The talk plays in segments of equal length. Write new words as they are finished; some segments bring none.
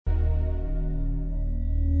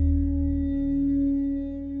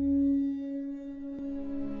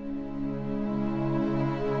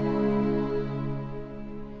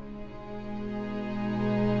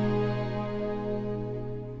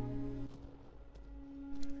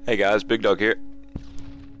Hey guys, BiggyDawg here.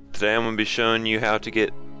 Today I'm going to be showing you how to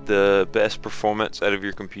get the best performance out of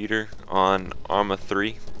your computer on Arma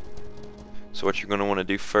 3. So what you're going to want to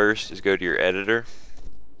do first is go to your editor,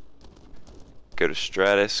 go to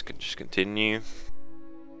Stratus, just continue.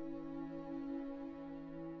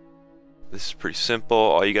 This is pretty simple.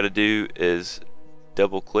 All you got to do is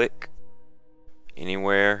double click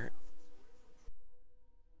anywhere.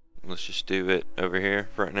 Let's just do it over here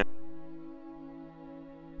for right now.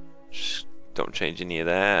 Just don't change any of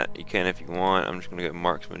that. You can if you want. I'm just going to go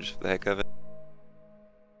marksman just for the heck of it.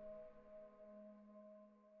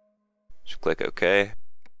 Just click OK.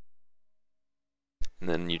 And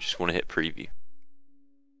then you just want to hit preview.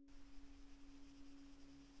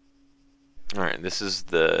 Alright, this is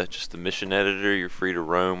just the mission editor. You're free to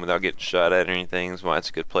roam without getting shot at or anything. That's why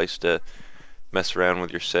it's a good place to mess around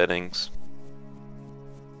with your settings.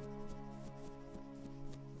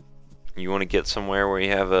 You want to get somewhere where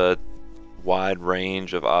you have a wide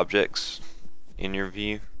range of objects in your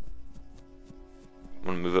view. I'm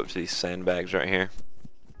going to move up to these sandbags right here.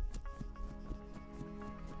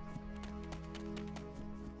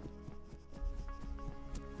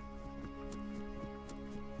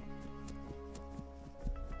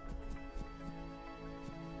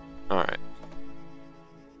 Alright.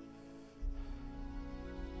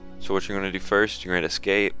 So what you're going to do first, you're going to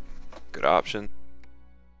escape, go to options,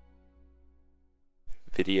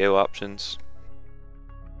 video options,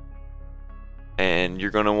 and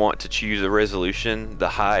you're going to want to choose a resolution the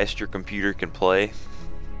highest your computer can play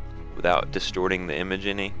without distorting the image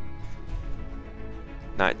any.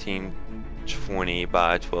 1920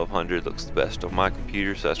 by 1200 looks the best on my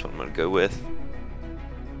computer, so that's what I'm going to go with.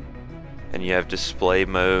 And you have display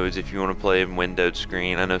modes if you want to play in windowed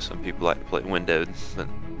screen. I know some people like to play windowed, but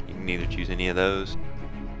you can either choose any of those.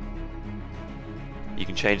 You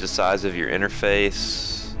can change the size of your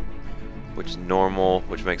interface, which is normal,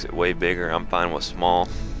 which makes it way bigger. I'm fine with small.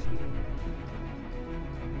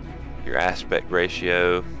 Your aspect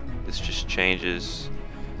ratio, this just changes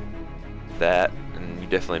that, and you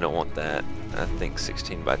definitely don't want that. I think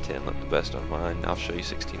 16 by 10 looked the best on mine. I'll show you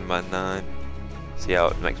 16 by 9. See how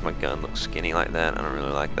it makes my gun look skinny like that? I don't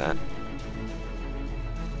really like that.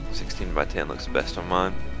 16 by 10 looks the best on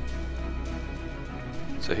mine.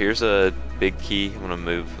 So here's a big key. I'm going to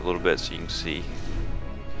move a little bit so you can see.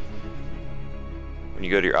 When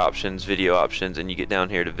you go to your options, video options, and you get down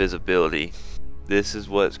here to visibility, this is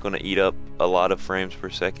what's going to eat up a lot of frames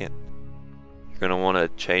per second. You're going to want to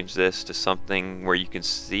change this to something where you can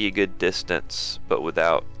see a good distance but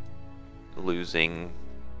without losing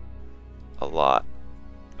a lot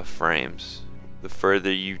of frames. The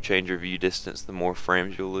further you change your view distance, the more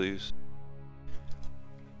frames you'll lose.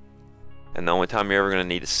 And the only time you're ever going to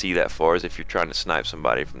need to see that far is if you're trying to snipe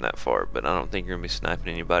somebody from that far, but I don't think you're going to be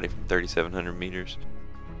sniping anybody from 3,700 meters.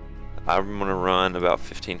 I'm going to run about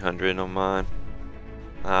 1,500 on mine.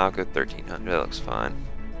 I'll go 1,300, that looks fine.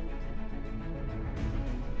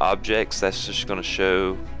 Objects, that's just going to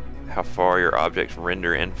show how far your objects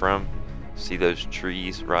render in from. See those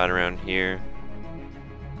trees right around here?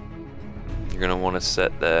 You're going to want to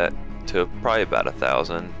set that to probably about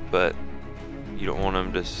 1,000, but you don't want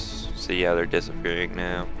them to see how they're disappearing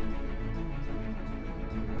now.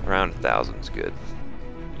 Around 1,000 is good.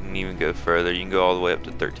 You can even go further. You can go all the way up to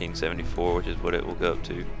 1374, which is what it will go up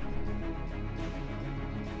to.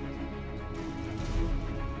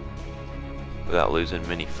 Without losing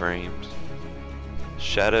many frames.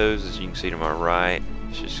 Shadows, as you can see to my right,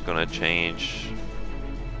 it's just going to change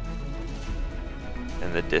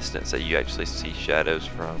and the distance that you actually see shadows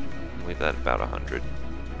from. Leave that about 100.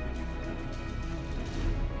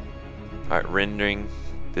 Alright, rendering.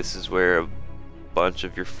 This is where a bunch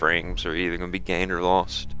of your frames are either going to be gained or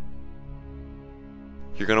lost.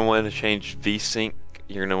 You're going to want to change VSync.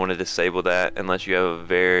 You're going to want to disable that unless you have a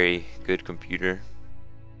very good computer.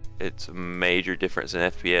 It's a major difference in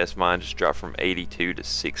FPS. Mine just dropped from 82 to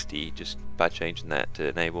 60 just by changing that to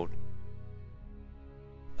enabled.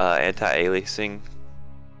 Anti-aliasing.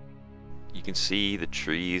 You can see the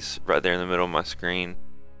trees right there in the middle of my screen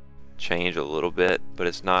change a little bit, but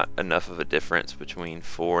it's not enough of a difference between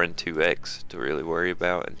 4 and 2x to really worry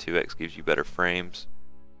about, and 2x gives you better frames.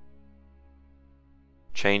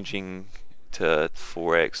 Changing to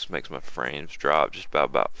 4x makes my frames drop just by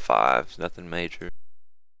about 5. It's nothing major.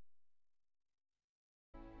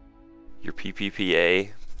 Your PPPA.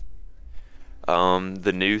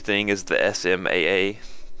 The new thing is the SMAA,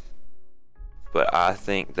 but I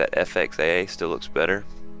think that FXAA still looks better.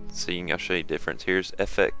 So I'll show you the difference. Here's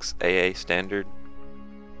FXAA standard,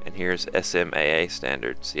 and here's SMAA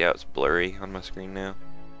standard. See how it's blurry on my screen now?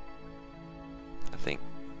 I think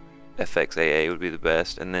FXAA would be the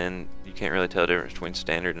best, and then you can't really tell the difference between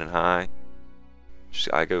standard and high.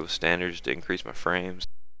 I go with standard just to increase my frames.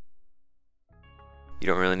 You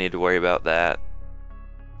don't really need to worry about that.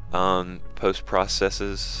 Post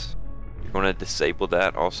processes, you're going to disable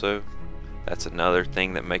that also. That's another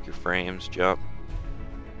thing that make your frames jump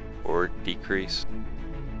or decrease.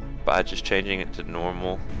 By just changing it to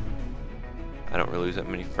normal, I don't really lose that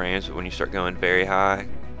many frames, but when you start going very high,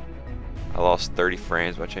 I lost 30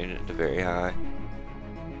 frames by changing it to very high.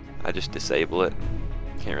 I just disable it.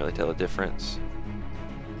 Can't really tell the difference.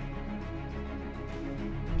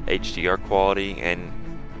 HDR quality and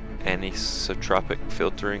anisotropic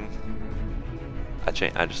filtering, I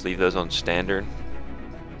just leave those on standard.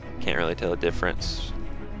 Can't really tell the difference.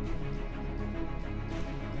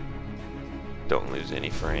 Don't lose any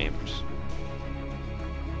frames.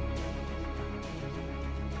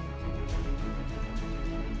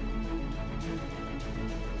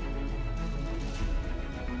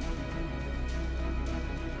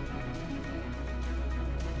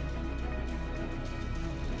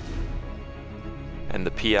 And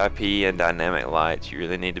the PIP and dynamic lights, you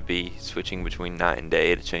really need to be switching between night and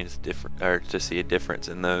day to change the to see a difference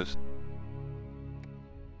in those.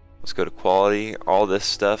 Let's go to quality. All this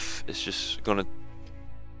stuff is just going to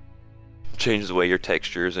change the way your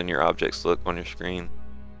textures and your objects look on your screen.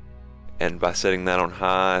 And by setting that on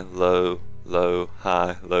high, low, low,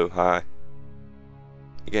 high, low, high,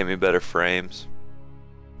 it gave me better frames.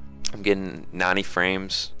 I'm getting 90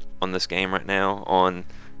 frames on this game right now on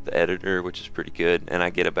the editor, which is pretty good, and I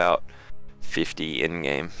get about 50 in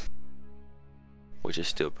game, which is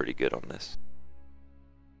still pretty good on this.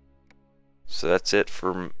 So that's it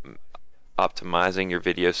for optimizing your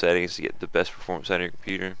video settings to get the best performance out of your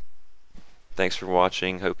computer. Thanks for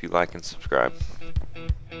watching. Hope you like and subscribe.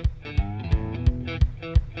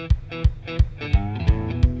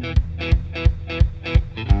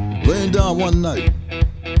 Laying down one night,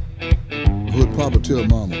 who'd Papa tell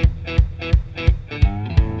Mama?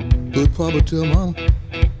 Who'd Papa tell Mama?